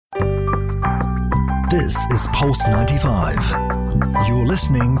This is Pulse 95. You're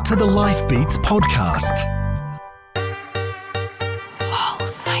listening to the Life Beats podcast.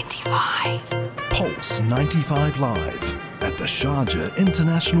 Pulse 95. Pulse 95 Live at the Sharjah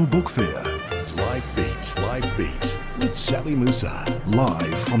International Book Fair. Live Beats with Sally Musa.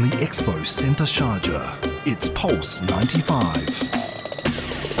 Live from the Expo Centre Sharjah. It's Pulse 95.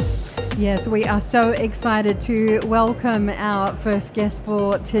 Yes, we are so excited to welcome our first guest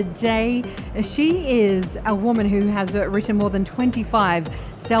for today. She is a woman who has written more than 25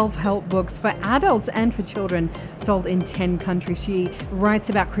 self-help books for adults and for children, sold in 10 countries. She writes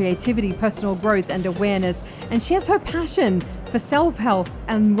about creativity, personal growth and awareness, and she has her passion for self-help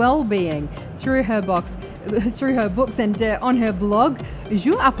and well-being through her books and on her blog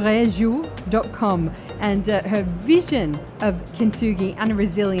jouraprèsjour.com, and her vision of kintsugi and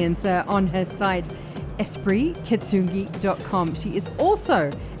resilience on her site espritkintsugi.com. She is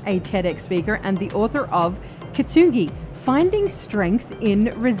also a TEDx speaker and the author of Kintsugi, Finding Strength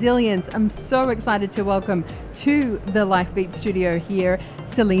in Resilience. I'm so excited to welcome to the Life Beat studio here,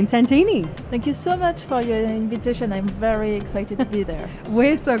 Celine Santini. Thank you so much for your invitation. I'm very excited to be there.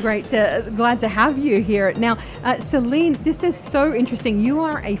 We're so glad to have you here. Now, Celine, this is so interesting. You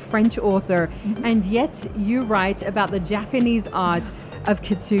are a French author, and yet you write about the Japanese art of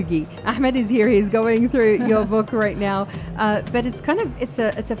kintsugi. Ahmed is here. He's going through your book right now, but it's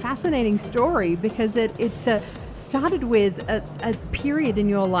a fascinating story because it started with a period in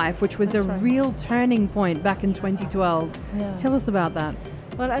your life which was real turning point back in 2012. Yeah. Tell us about that.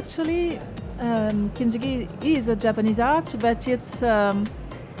 Well, actually, kintsugi is a Japanese art, but it's a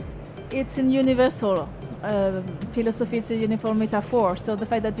universal philosophy. It's a uniform metaphor. So the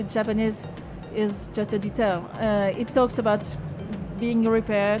fact that it's Japanese is just a detail. It talks about being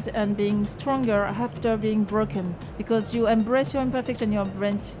repaired and being stronger after being broken, because you embrace your imperfection, you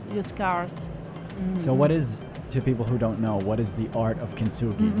embrace your scars. So what is, to people who don't know, what is the art of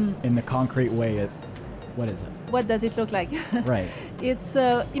kintsugi? In the concrete way, what is it? What does it look like? Right. It's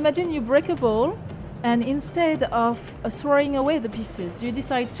imagine you break a bowl, and instead of throwing away the pieces, you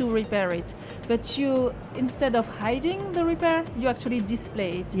decide to repair it. But you, instead of hiding the repair, you actually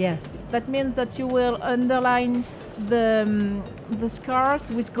display it. Yes. That means that you will underline the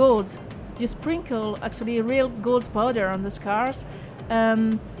scars with gold. You sprinkle actually real gold powder on the scars.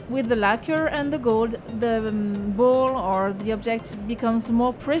 With the lacquer and the gold, the bowl or the object becomes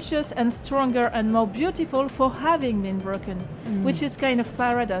more precious and stronger and more beautiful for having been broken, which is kind of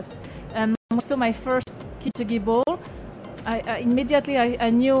paradox. And so my first kintsugi bowl, I immediately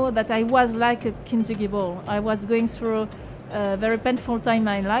knew that I was like a kintsugi bowl. I was going through a very painful time in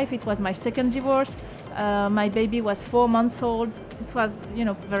my life. It was my second divorce. My baby was 4 months old. It was,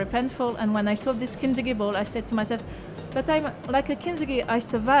 very painful. And when I saw this kintsugi bowl, I said to myself, but I'm like a kintsugi. I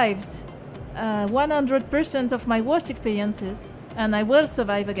survived 100% of my worst experiences, and I will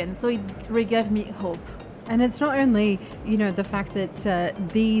survive again. So it gave me hope. And it's not only, the fact that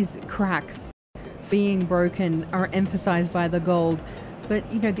these cracks being broken are emphasized by the gold, but,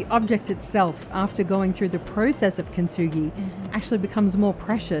 the object itself, after going through the process of kintsugi, actually becomes more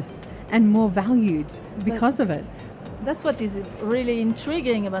precious and more valued because of it. That's what is really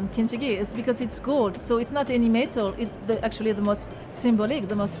intriguing about kintsugi. It's because it's gold, so it's not any metal. It's actually the most symbolic,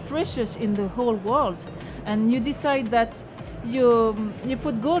 the most precious in the whole world. And you decide that you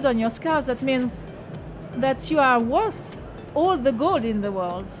put gold on your scars. That means that you are worth all the gold in the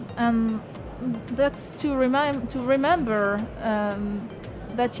world, and that's to remember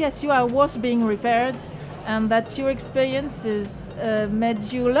that yes, you are worth being repaired, and that your experiences made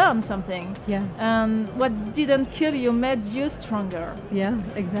you learn something. Yeah. And what didn't kill you made you stronger. Yeah,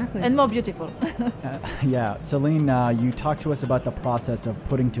 exactly. And more beautiful. Yeah. Celine, you talked to us about the process of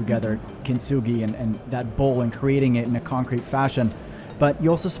putting together kintsugi and that bowl and creating it in a concrete fashion. But you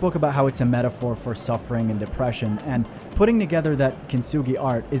also spoke about how it's a metaphor for suffering and depression. And putting together that kintsugi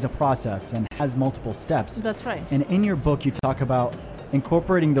art is a process and has multiple steps. That's right. And in your book, you talk about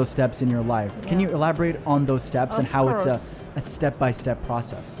incorporating those steps in your life. Yeah. Can you elaborate on those steps and how course. it's a step-by-step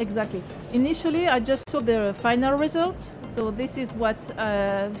process? Exactly. Initially, I just saw the final result. So this is what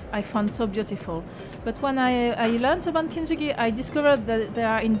I found so beautiful. But when I learned about kintsugi, I discovered that there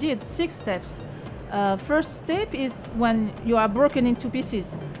are indeed 6 steps. First step is when you are broken into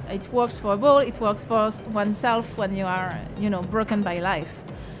pieces. It works for a bowl, it works for oneself when you are, broken by life.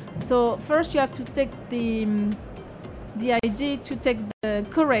 So first you have to take the idea to take the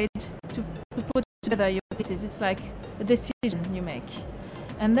courage to put together your pieces. It's like a decision you make.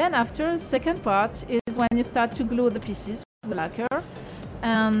 And then after, the second part is when you start to glue the pieces with lacquer.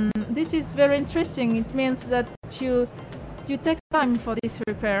 And this is very interesting. It means that you take time for this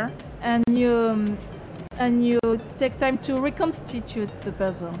repair, and and you take time to reconstitute the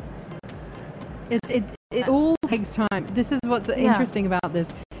puzzle. It all takes time. This is what's interesting about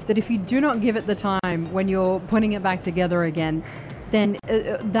this, that if you do not give it the time when you're putting it back together again, then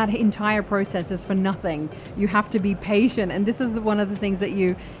that entire process is for nothing. You have to be patient, and this is one of the things that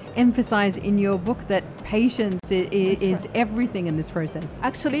you emphasize in your book, that patience is everything in this process.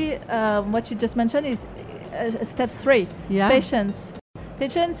 Actually, what you just mentioned is step 3. Yeah. Patience.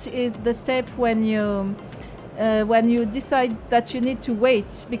 Patience is the step when you decide that you need to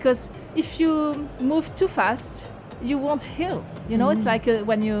wait, because if you move too fast, you won't heal. You know, it's like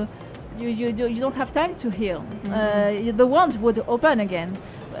when you don't have time to heal. The wound would open again.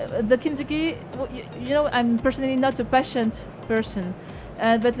 The kintsugi, I'm personally not a patient person,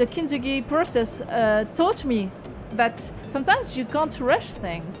 but the kintsugi process taught me that sometimes you can't rush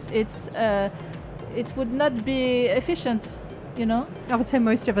things. It would not be efficient. I would say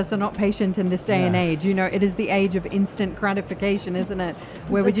most of us are not patient in this day and age. It is the age of instant gratification, isn't it?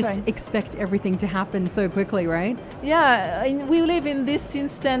 Where we just expect everything to happen so quickly, right? Yeah, we live in this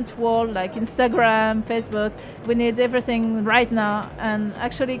instant world, like Instagram, Facebook. We need everything right now. And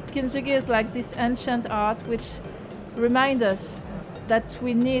actually, kintsugi is like this ancient art which reminds us that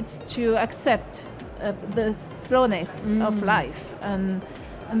we need to accept the slowness of life. And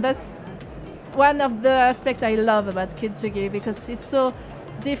that's one of the aspects I love about kintsugi, because it's so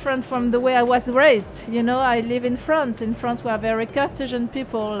different from the way I was raised. I live in France. In France, we are very Cartesian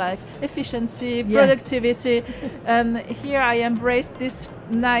people, like efficiency, productivity, and here I embrace this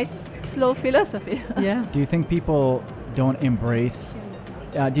nice, slow philosophy. Yeah. Do you think people don't embrace?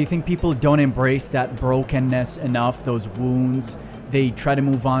 That brokenness enough? Those wounds. They try to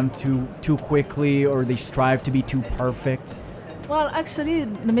move on too quickly, or they strive to be too perfect. Well, actually,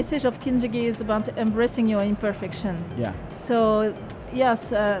 the message of kintsugi is about embracing your imperfection. Yeah. So,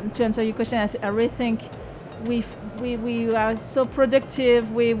 yes, to answer your question, I really think we are so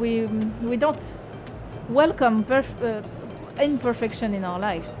productive. We don't welcome imperfection in our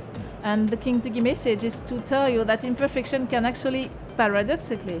lives. And the kintsugi message is to tell you that imperfection can actually,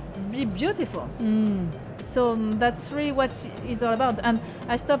 paradoxically, be beautiful. So that's really what it's all about. And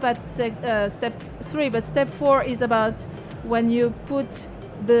I stop at step 3, but step 4 is about when you put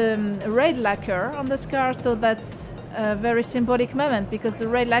the red lacquer on the scar. So that's a very symbolic moment, because the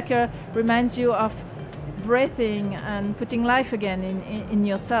red lacquer reminds you of breathing and putting life again in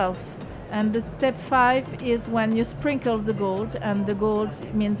yourself. And the step 5 is when you sprinkle the gold, and the gold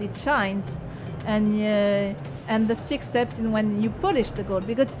means it shines. And the 6 steps is when you polish the gold,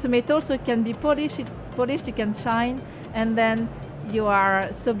 because it's a metal, so it can be polished, it can shine, and then you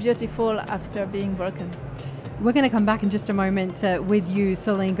are so beautiful after being broken. We're going to come back in just a moment with you,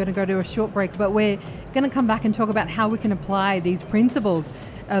 Celine. Going to go to a short break, but we're going to come back and talk about how we can apply these principles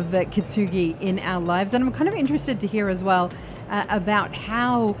of kintsugi in our lives. And I'm kind of interested to hear as well about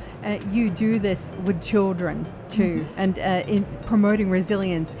how you do this with children too, and in promoting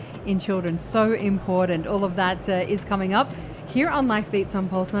resilience in children. So important. All of that is coming up here on Life Beats on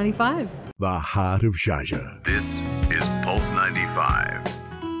Pulse 95. The heart of Sharjah. This is Pulse 95.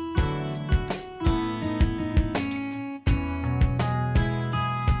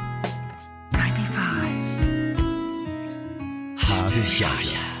 Heart of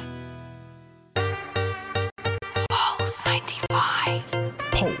Sharjah. Pulse 95.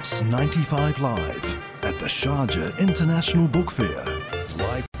 Pulse 95 Live at the Sharjah International Book Fair.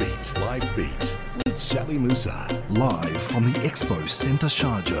 Live Beat with Sally Musa. Live from the Expo Centre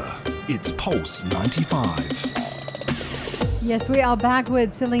Sharjah. It's Pulse 95. Yes, we are back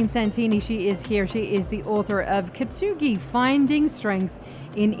with Celine Santini. She is here. She is the author of Kintsugi, Finding Strength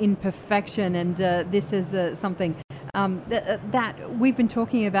in Imperfection. And this is something that we've been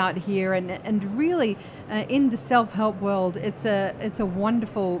talking about here. And really, in the self-help world, it's a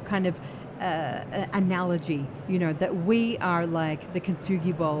wonderful kind of analogy, that we are like the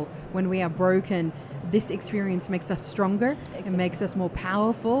kintsugi bowl. When we are broken, this experience makes us stronger. Exactly. It makes us more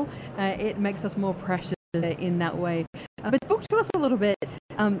powerful. It makes us more precious in that way. But talk to us a little bit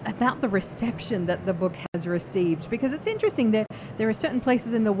about the reception that the book has received, because it's interesting. There are certain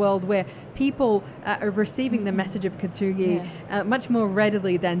places in the world where people are receiving the message of kintsugi much more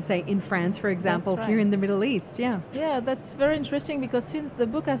readily than, say, in France, for example, here in the Middle East. Yeah, that's very interesting, because since the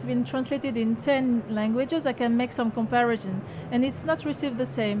book has been translated in 10 languages, I can make some comparison, and it's not received the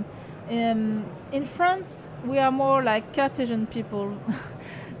same. In France, we are more like Cartesian people.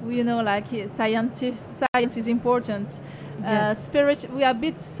 Like science is important. Yes. We are a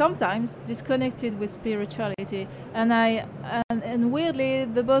bit sometimes disconnected with spirituality, and weirdly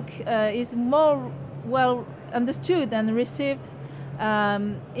the book is more well understood and received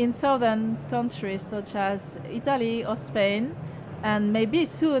in southern countries such as Italy or Spain, and maybe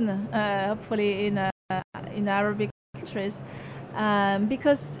soon, hopefully in Arabic countries,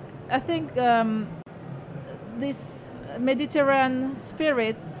 because I think this Mediterranean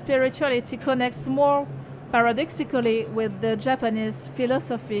spirituality connects more paradoxically with the Japanese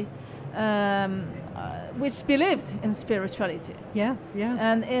philosophy, which believes in spirituality. Yeah.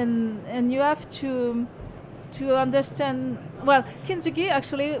 And you have to understand. Well, kintsugi,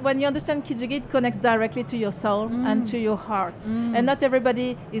 actually, when you understand kintsugi, it connects directly to your soul and to your heart, and not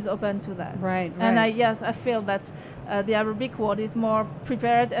everybody is open to that. Right. And I feel that the Arabic world is more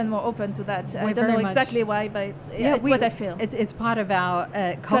prepared and more open to that. I don't know exactly why, but it's what I feel. It's part of our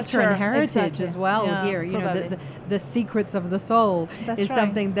culture and heritage as well here. You probably. know, the secrets of the soul is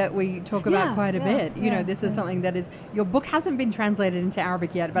something that we talk about quite a bit. You know, this is something that is, your book hasn't been translated into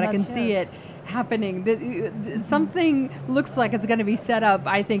Arabic yet, but I can see it happening. Something looks like it's going to be set up,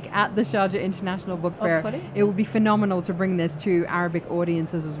 I think, at the Sharjah International Book Fair. Hopefully. It would be phenomenal to bring this to Arabic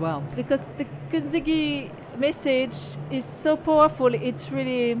audiences as well. Because the kintsugi message is so powerful, it's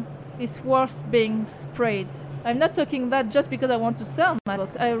worth being spread. I'm not talking that just because I want to sell my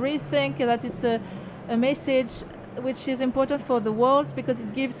book. I really think that it's a message which is important for the world because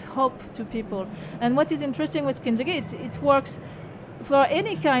it gives hope to people. And what is interesting with kintsugi, it works for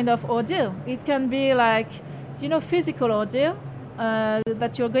any kind of ordeal. It can be like, physical ordeal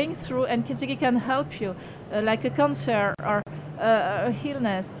that you're going through, and kintsugi can help you, like a cancer or a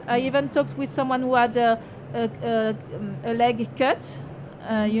illness. I even talked with someone who had a leg cut.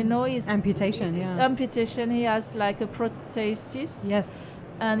 His Amputation, amputation. He has like a prosthesis. Yes.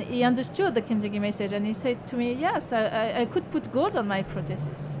 And he understood the kintsugi message, and he said to me, "Yes, I could put gold on my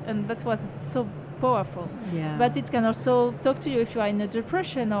prosthesis," and that was so powerful. Yeah. But it can also talk to you if you are in a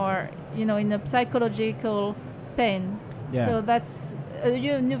depression or in a psychological pain. Yeah. So that's a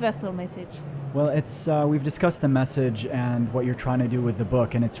universal message. Well, it's we've discussed the message and what you're trying to do with the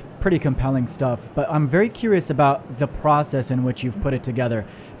book, and it's pretty compelling stuff. But I'm very curious about the process in which you've put it together,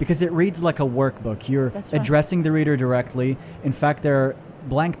 because it reads like a workbook. You're addressing the reader directly. In fact, there are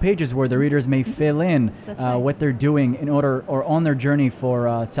blank pages where the readers may fill in what they're doing in order or on their journey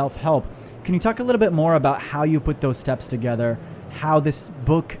for self-help. Can you talk a little bit more about how you put those steps together, how this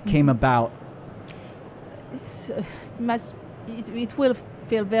book came about? It will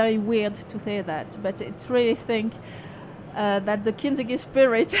feel very weird to say that, but it's really think that the kintsugi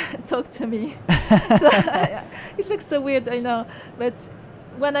spirit talked to me. It looks so weird, I know, but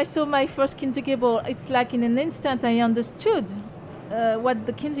when I saw my first kintsugi bowl, it's like in an instant I understood what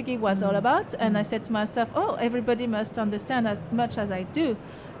the kintsugi was all about, and I said to myself, "Oh, everybody must understand as much as I do,"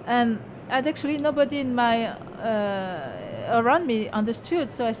 and actually nobody in my around me understood.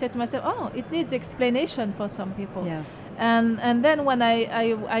 So I said to myself, "Oh, it needs explanation for some people." Yeah. And then when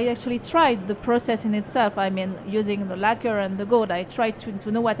I actually tried the process in itself, I mean, using the lacquer and the gold, I tried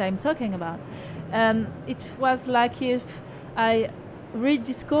to know what I'm talking about, and it was like if I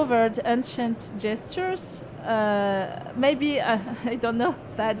rediscovered ancient gestures. Maybe I don't know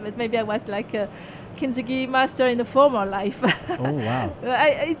that, but maybe I was like a kintsugi master in a former life. Oh wow!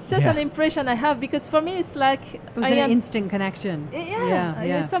 It's just an impression I have, because for me it's like it was an instant connection.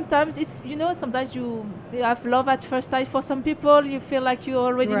 Yeah. Sometimes it's sometimes you have love at first sight. For some people, you feel like you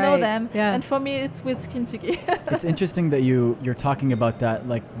already know them, and for me it's with kintsugi. It's interesting that you're talking about that,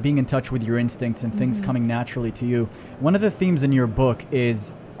 like being in touch with your instincts and things coming naturally to you. One of the themes in your book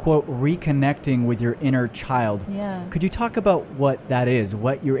is, quote, reconnecting with your inner child. Yeah. Could you talk about what that is,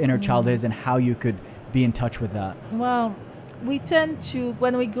 what your inner child is, and how you could be in touch with that? Well, we tend to,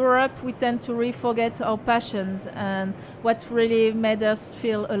 when we grow up, we tend to forget our passions and what really made us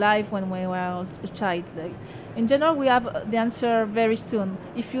feel alive when we were a child. Like, in general, we have the answer very soon.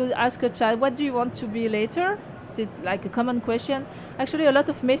 If you ask a child, what do you want to be later? It's like a common question. Actually, a lot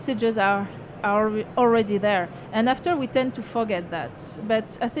of messages are already there, and after we tend to forget that,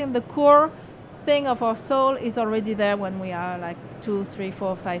 but I think the core thing of our soul is already there when we are like 2, 3,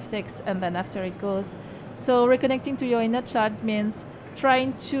 4, 5, 6, and then after it goes. So reconnecting to your inner child means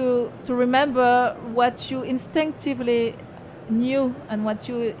trying to remember what you instinctively knew and what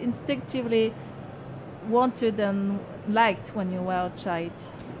you instinctively wanted and liked when you were a child.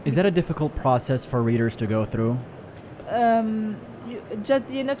 Is that a difficult process for readers to go through? Just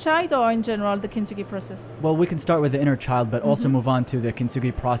the inner child, or in general the kintsugi process? Well, we can start with the inner child, but also move on to the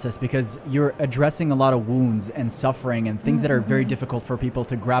kintsugi process, because you're addressing a lot of wounds and suffering and things that are very difficult for people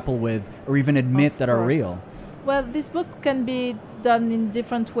to grapple with or even admit that are real. Well, this book can be done in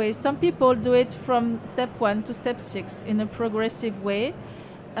different ways. Some people do it from step 1 to step 6 in a progressive way.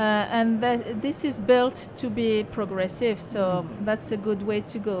 and this is built to be progressive, so that's a good way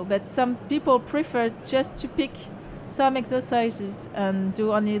to go. But some people prefer just to pick some exercises and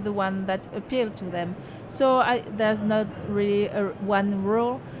do only the one that appeal to them. So there's not really one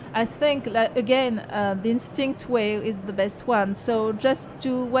rule. I think, again, the instinct way is the best one. So just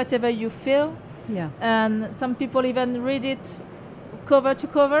do whatever you feel. Yeah. And some people even read it cover to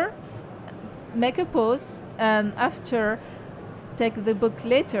cover, make a pause, and after take the book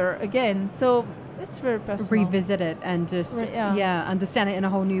later again. So it's very personal. Revisit it and just understand it in a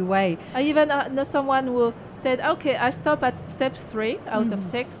whole new way. I even know someone who said, okay, I stop at step 3 out of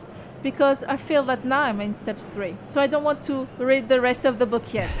 6 because I feel that now I'm in step 3. So I don't want to read the rest of the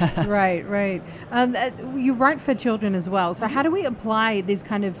book yet. Right. You write for children as well. So how do we apply these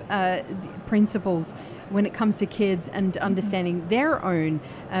kind of principles when it comes to kids and understanding their own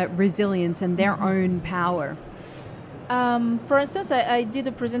resilience and their own power? For instance, I did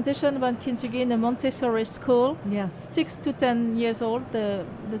a presentation about kintsugi in a Montessori school. Yes. 6 to 10 years old, the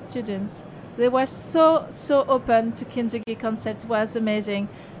students. They were so open to kintsugi concept. It was amazing.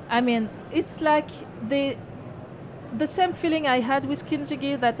 I mean, it's like the same feeling I had with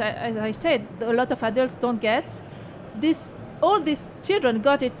kintsugi that, as I said, a lot of adults don't get. All these children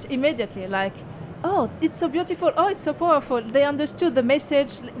got it immediately, like, oh, it's so beautiful, oh, it's so powerful. They understood the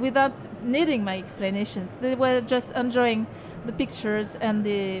message without needing my explanations. They were just enjoying the pictures and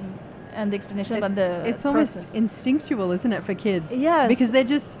the explanation about the It's process. almost instinctual, isn't it, for kids? Yes. Because they're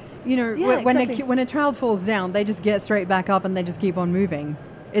just, when exactly. when a child falls down, they just get straight back up and they just keep on moving.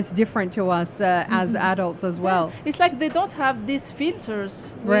 It's different to us as adults as well. It's like they don't have these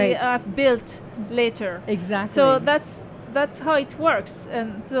filters we Right. have built later. Exactly. So that's how it works.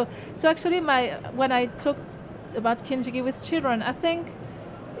 And so actually, when I talked about kintsugi with children, I think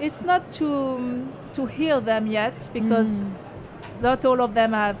it's not to heal them yet, because not all of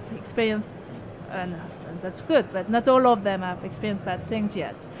them have experienced, and that's good, but not all of them have experienced bad things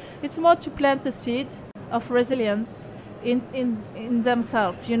yet. It's more to plant a seed of resilience in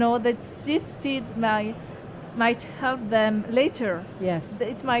themselves. That this seed might help them later. Yes.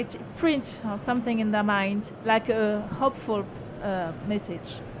 It might print something in their mind, like a hopeful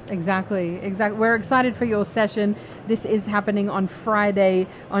message. Exactly. We're excited for your session. This is happening on Friday,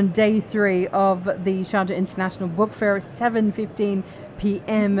 on day 3 of the Sharjah International Book Fair, 7:15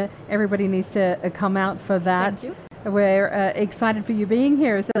 p.m. Everybody needs to come out for that. Thank you. We're excited for you being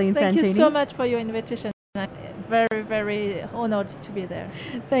here, Celine Thank Santini. you so much for your invitation. I'm very, very honored to be there.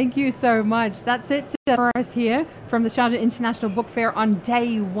 Thank you so much. That's it for us here from the Sharjah International Book Fair on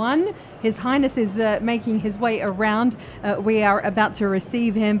day 1. His Highness is making his way around. We are about to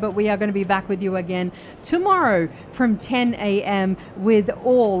receive him, but we are going to be back with you again tomorrow from 10 a.m. with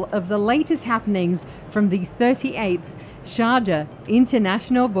all of the latest happenings from the 38th Sharjah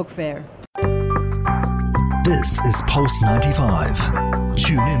International Book Fair. This is Pulse 95.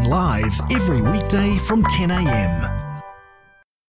 Tune in live every weekday from 10 a.m.